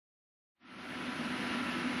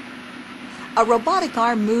A robotic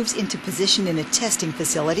arm moves into position in a testing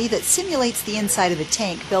facility that simulates the inside of a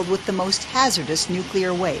tank filled with the most hazardous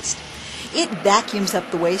nuclear waste. It vacuums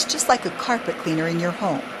up the waste just like a carpet cleaner in your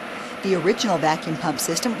home. The original vacuum pump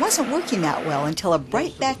system wasn't working that well until a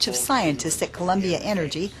bright batch of scientists at Columbia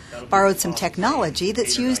Energy borrowed some technology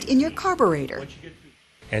that's used in your carburetor.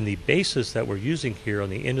 And the basis that we're using here on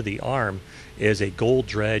the end of the arm is a gold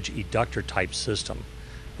dredge eductor type system,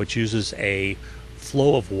 which uses a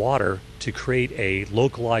flow of water to create a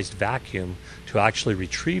localized vacuum to actually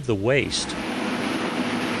retrieve the waste.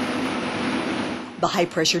 The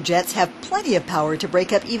high-pressure jets have plenty of power to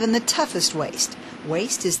break up even the toughest waste.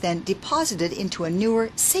 Waste is then deposited into a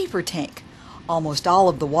newer, safer tank. Almost all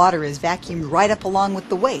of the water is vacuumed right up along with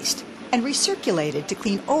the waste and recirculated to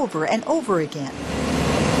clean over and over again.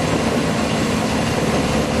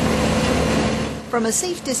 From a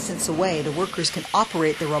safe distance away, the workers can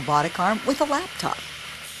operate the robotic arm with a laptop.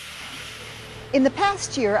 In the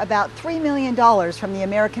past year, about $3 million from the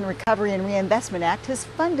American Recovery and Reinvestment Act has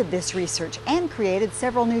funded this research and created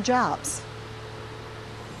several new jobs.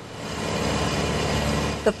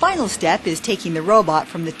 The final step is taking the robot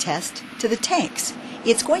from the test to the tanks.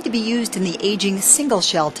 It's going to be used in the aging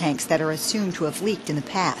single-shell tanks that are assumed to have leaked in the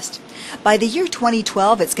past. By the year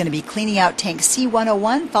 2012, it's going to be cleaning out tank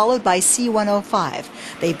C101 followed by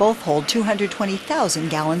C105. They both hold 220,000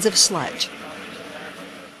 gallons of sludge.